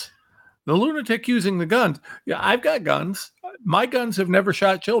guns. The lunatic using the guns. Yeah, I've got guns. My guns have never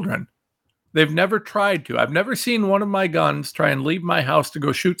shot children. They've never tried to. I've never seen one of my guns try and leave my house to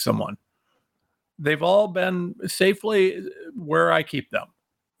go shoot someone. They've all been safely where I keep them,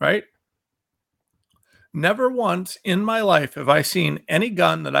 right? Never once in my life have I seen any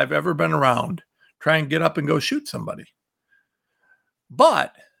gun that I've ever been around try and get up and go shoot somebody.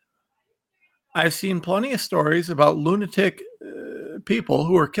 But I've seen plenty of stories about lunatic people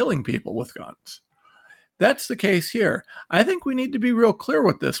who are killing people with guns. That's the case here. I think we need to be real clear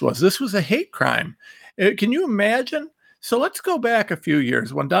what this was. This was a hate crime. Can you imagine? So let's go back a few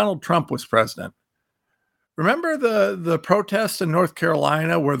years when Donald Trump was president. Remember the protests in North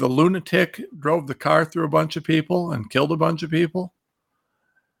Carolina where the lunatic drove the car through a bunch of people and killed a bunch of people?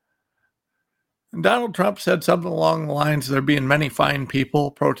 And Donald Trump said something along the lines of there being many fine people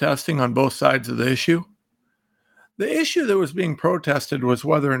protesting on both sides of the issue. The issue that was being protested was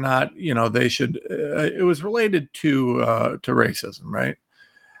whether or not, they should, it was related to racism, right?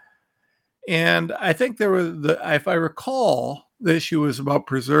 And I think if I recall, the issue was about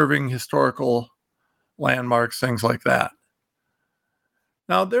preserving historical landmarks, things like that.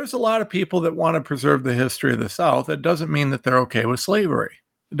 Now, there's a lot of people that want to preserve the history of the South. It doesn't mean that they're okay with slavery.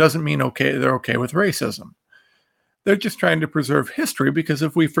 It doesn't mean they're okay with racism. They're just trying to preserve history, because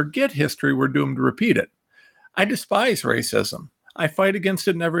if we forget history, we're doomed to repeat it. I despise racism. I fight against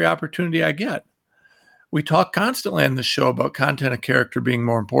it in every opportunity I get. We talk constantly on this show about content of character being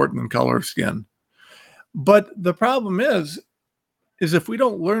more important than color of skin. But the problem is if we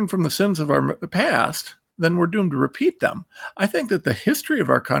don't learn from the sins of our past, then we're doomed to repeat them. I think that the history of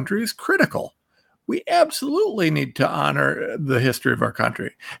our country is critical. We absolutely need to honor the history of our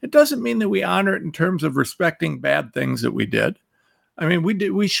country. It doesn't mean that we honor it in terms of respecting bad things that we did. I mean,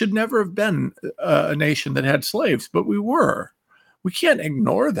 we should never have been a nation that had slaves, but we were. We can't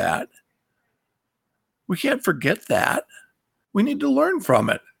ignore that. We can't forget that. We need to learn from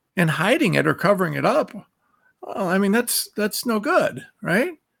it. And hiding it or covering it up, well, I mean, that's no good,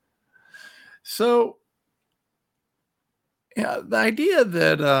 right? So, yeah, the idea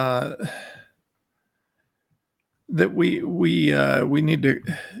that we need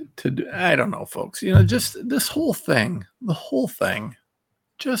to do, I don't know, folks. Just this whole thing,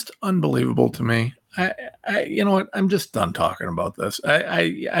 just unbelievable to me. You know what? I'm just done talking about this.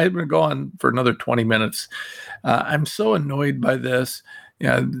 I've been going for another 20 minutes. I'm so annoyed by this.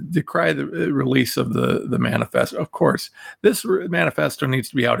 Decry the release of the manifesto. Of course, this manifesto needs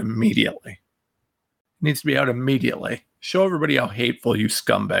to be out immediately. Show everybody how hateful you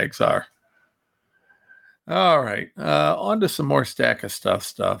scumbags are. All right, on to some more stack of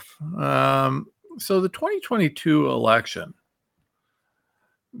stuff. So the 2022 election,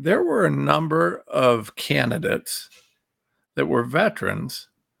 there were a number of candidates that were veterans.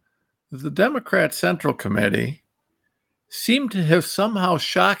 The Democrat Central Committee seemed to have somehow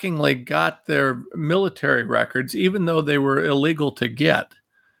shockingly got their military records, even though they were illegal to get.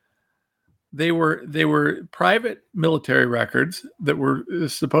 They were private military records that were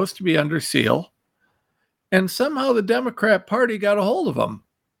supposed to be under seal. And somehow the Democrat Party got a hold of them.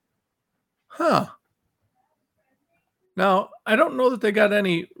 Huh. Now, I don't know that they got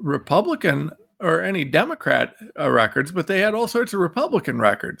any Republican or any Democrat records, but they had all sorts of Republican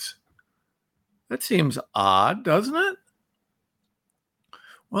records. That seems odd, doesn't it?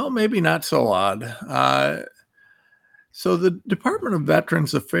 Well, maybe not so odd. So the Department of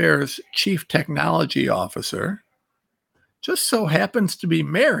Veterans Affairs Chief Technology Officer just so happens to be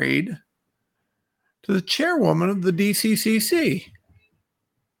married to the chairwoman of the DCCC.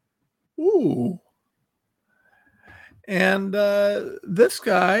 Ooh. And this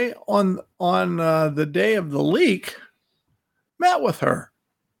guy on the day of the leak met with her.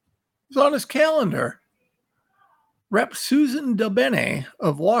 It was on his calendar. Rep. Susan DelBene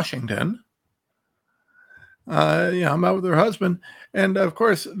of Washington. Met with her husband. And of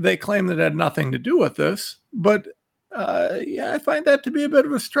course, they claim that it had nothing to do with this. But I find that to be a bit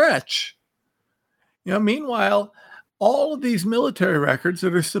of a stretch. Meanwhile, all of these military records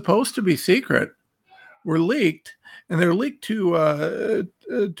that are supposed to be secret were leaked, and they're leaked to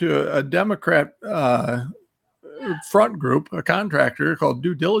a Democrat front group, a contractor called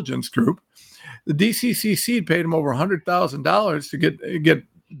Due Diligence Group. The DCCC paid him over $100,000 to get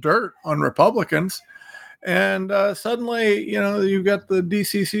dirt on Republicans, and suddenly, you've got the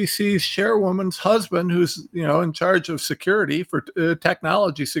DCCC's chairwoman's husband, who's in charge of security for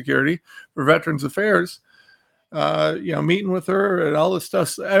technology security for Veterans Affairs. Meeting with her and all this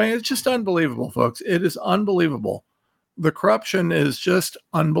stuff. I mean, it's just unbelievable, folks. It is unbelievable. The corruption is just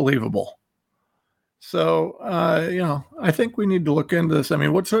unbelievable. So, I think we need to look into this. I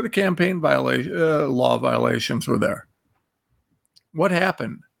mean, what sort of campaign law violations were there? What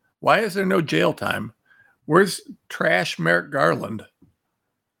happened? Why is there no jail time? Where's trash Merrick Garland?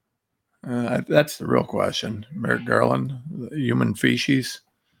 That's the real question. Merrick Garland, human feces.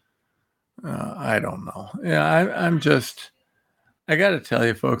 I don't know. I got to tell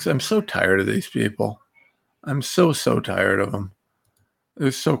you, folks, I'm so tired of these people. I'm so tired of them.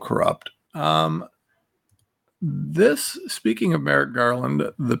 They're so corrupt. Speaking of Merrick Garland,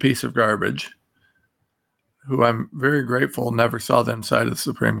 the piece of garbage, who I'm very grateful never saw the inside of the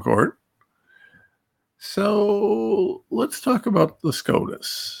Supreme Court. So let's talk about the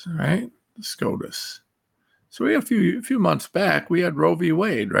SCOTUS, right? The SCOTUS. So a few months back, we had Roe v.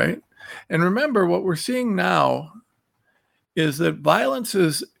 Wade, right? And remember, what we're seeing now is that violence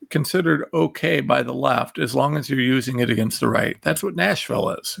is considered okay by the left as long as you're using it against the right. That's what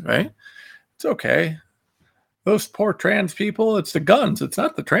Nashville is, right? It's okay. those poor trans people, it's the guns. It's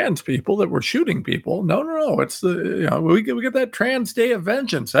not the trans people that were shooting people. No. It's we get that trans day of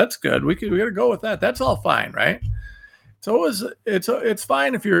vengeance. That's good. We got to go with that. That's all fine, right? So it's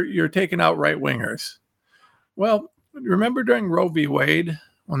fine if you're taking out right wingers. Well, remember during Roe v. Wade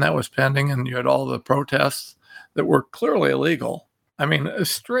when that was pending and you had all the protests that were clearly illegal. I mean,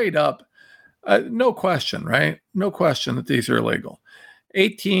 straight up, no question, right? No question that these are illegal.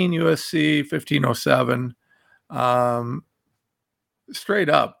 18 USC 1507. Straight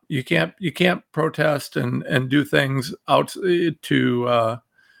up, you can't protest and do things out to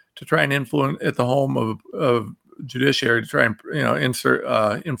try and influence at the home of judiciary to try and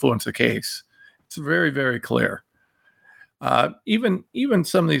influence a case. It's very, very clear. Even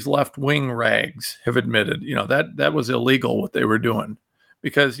some of these left-wing rags have admitted, that was illegal what they were doing,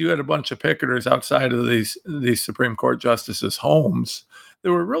 because you had a bunch of picketers outside of these Supreme Court justices' homes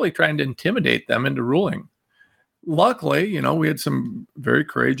that were really trying to intimidate them into ruling. Luckily, we had some very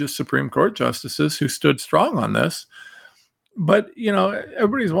courageous Supreme Court justices who stood strong on this. But,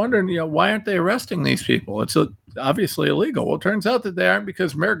 everybody's wondering, why aren't they arresting these people? It's obviously illegal. Well, it turns out that they aren't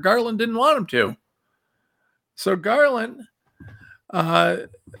because Merrick Garland didn't want them to. So Garland,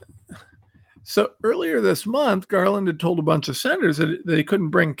 so earlier this month, Garland had told a bunch of senators that they couldn't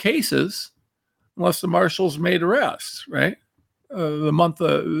bring cases unless the marshals made arrests, right? The month,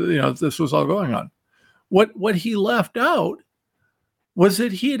 this was all going on. What he left out was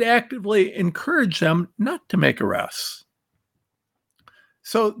that he had actively encouraged them not to make arrests.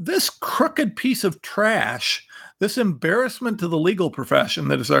 So this crooked piece of trash, this embarrassment to the legal profession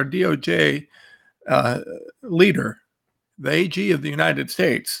that is our DOJ leader, the AG of the United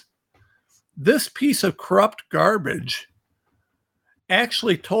States, this piece of corrupt garbage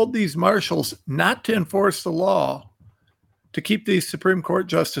actually told these marshals not to enforce the law to keep these Supreme Court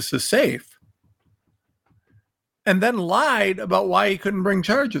justices safe, and then lied about why he couldn't bring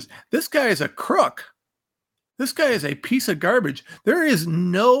charges. This guy is a crook. This guy is a piece of garbage. There is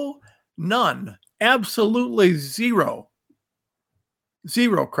none, absolutely zero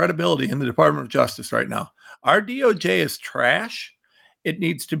credibility in the Department of Justice right now. Our DOJ is trash. It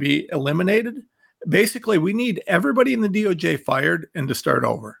needs to be eliminated. Basically, we need everybody in the DOJ fired and to start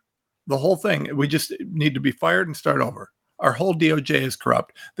over. The whole thing, we just need to be fired and start over. Our whole DOJ is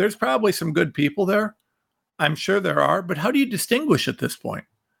corrupt. There's probably some good people there. I'm sure there are, but how do you distinguish at this point?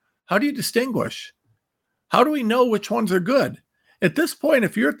 How do you distinguish? How do we know which ones are good? At this point,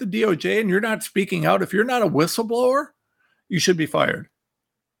 if you're at the DOJ and you're not speaking out, if you're not a whistleblower, you should be fired.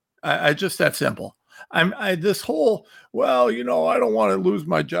 I just that simple. This whole, I don't want to lose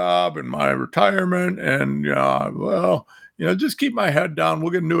my job and my retirement and, just keep my head down. We'll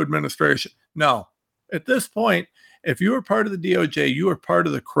get a new administration. No, at this point, if you are part of the DOJ, you are part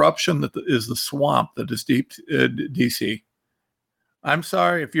of the corruption that is the swamp that is deep DC. I'm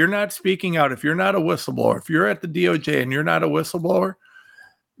sorry, if you're not speaking out, if you're not a whistleblower, if you're at the DOJ and you're not a whistleblower,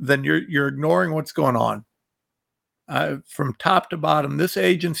 then you're ignoring what's going on. From top to bottom, this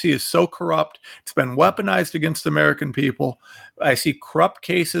agency is so corrupt. It's been weaponized against the American people. I see corrupt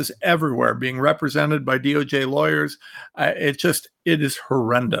cases everywhere being represented by DOJ lawyers. It is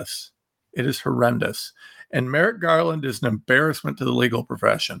horrendous. It is horrendous. And Merrick Garland is an embarrassment to the legal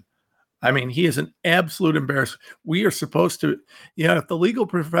profession. I mean, he is an absolute embarrassment. We are supposed to, if the legal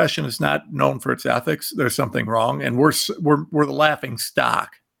profession is not known for its ethics, there's something wrong. And we're the laughing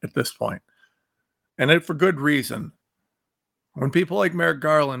stock at this point. And for good reason. When people like Merrick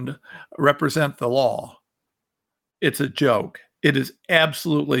Garland represent the law, it's a joke. It is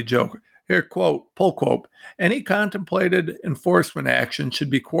absolutely a joke. Here, pull quote, any contemplated enforcement action should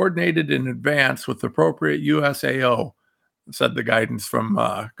be coordinated in advance with appropriate USAO, said the guidance from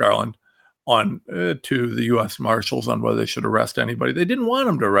Garland on to the U.S. Marshals on whether they should arrest anybody. They didn't want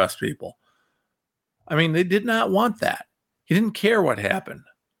them to arrest people. I mean, they did not want that. He didn't care what happened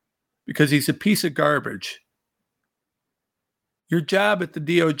because he's a piece of garbage. Your job at the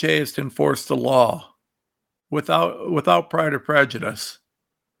DOJ is to enforce the law without pride or prejudice.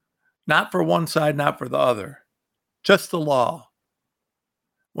 Not for one side, not for the other. Just the law.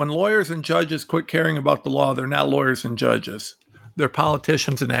 When lawyers and judges quit caring about the law, they're not lawyers and judges. They're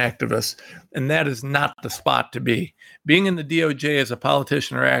politicians and activists, and that is not the spot to be. Being in the DOJ as a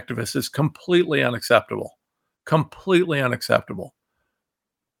politician or activist is completely unacceptable. Completely unacceptable.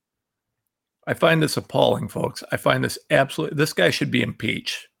 I find this appalling, folks. I find this this guy should be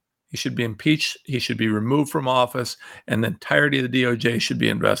impeached. He should be impeached. He should be removed from office, and the entirety of the DOJ should be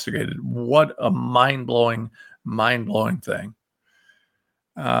investigated. What a mind-blowing thing.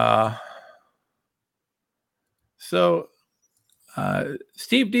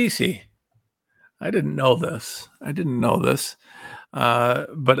 Steve Deasy, I didn't know this.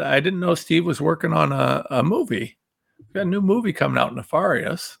 But I didn't know Steve was working on a movie. We've got a new movie coming out,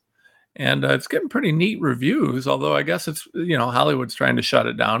 Nefarious. And it's getting pretty neat reviews, although I guess it's, Hollywood's trying to shut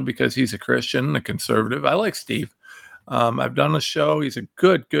it down because he's a Christian, a conservative. I like Steve. I've done a show. He's a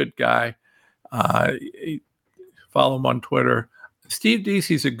good guy. Follow him on Twitter. Steve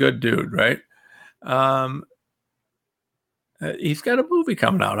Deasy's a good dude, right? He's got a movie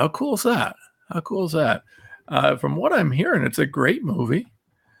coming out. How cool is that? From what I'm hearing, it's a great movie.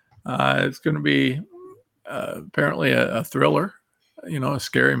 It's going to be apparently a thriller, a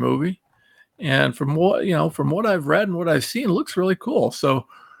scary movie. And from what I've read and what I've seen, it looks really cool. So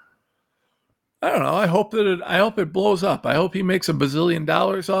I don't know. I hope it blows up. I hope he makes $1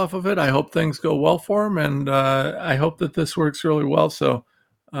 bazillion off of it. I hope things go well for him, and I hope that this works really well. So,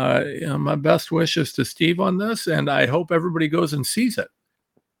 my best wishes to Steve on this, and I hope everybody goes and sees it.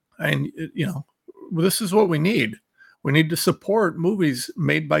 And this is what we need. We need to support movies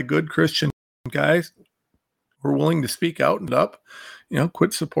made by good Christian guys who are willing to speak out and up.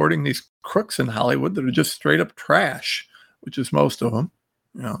 Quit supporting these crooks in Hollywood that are just straight up trash, which is most of them.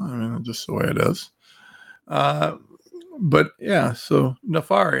 Just the way it is. But yeah, so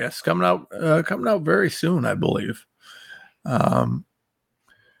Nefarious coming out very soon, I believe.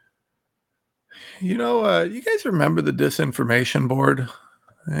 You guys remember the disinformation board?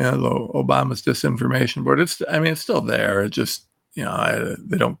 Yeah, Obama's disinformation board. It's still there. It just,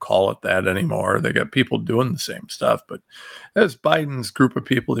 they don't call it that anymore. They got people doing the same stuff, but that's Biden's group of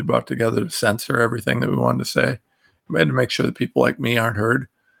people he brought together to censor everything that we wanted to say. We had to make sure that people like me aren't heard.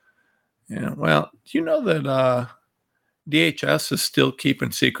 Well, do you know that DHS is still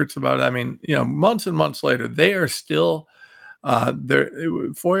keeping secrets about it? Months and months later, they are still their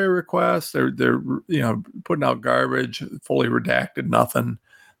FOIA requests. They're putting out garbage, fully redacted, nothing,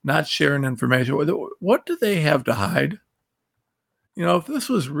 not sharing information. What do they have to hide? If this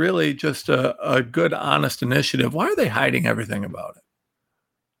was really just a good, honest initiative, why are they hiding everything about it?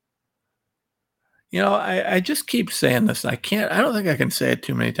 I just keep saying this. I don't think I can say it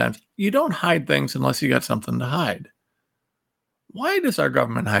too many times. You don't hide things unless you got something to hide. Why does our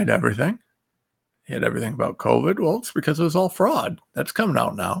government hide everything? Hid everything about COVID? Well, it's because it was all fraud. That's coming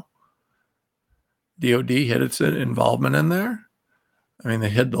out now. DOD hid its involvement in there. They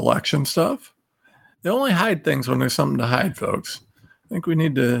hid the election stuff. They only hide things when there's something to hide, folks. I think we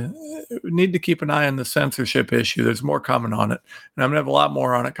need to keep an eye on the censorship issue. There's more coming on it, and I'm going to have a lot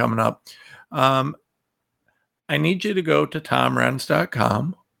more on it coming up. I need you to go to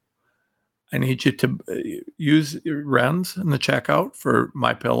tomrenz.com. I need you to use Renz in the checkout for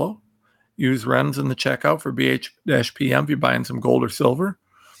MyPillow. Use Renz in the checkout for BH-PM if you're buying some gold or silver.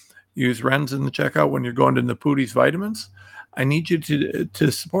 Use Renz in the checkout when you're going to Naputi's Vitamins. I need you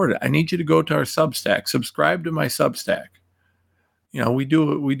to support it. I need you to go to our Substack. Subscribe to my Substack. We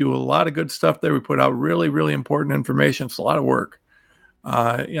do a lot of good stuff there. We put out really, really important information. It's a lot of work.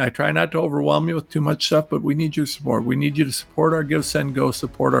 I try not to overwhelm you with too much stuff, but we need your support. We need you to support our Give, Send, Go,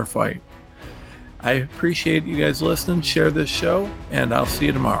 support our fight. I appreciate you guys listening. Share this show, and I'll see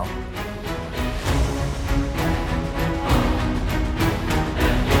you tomorrow.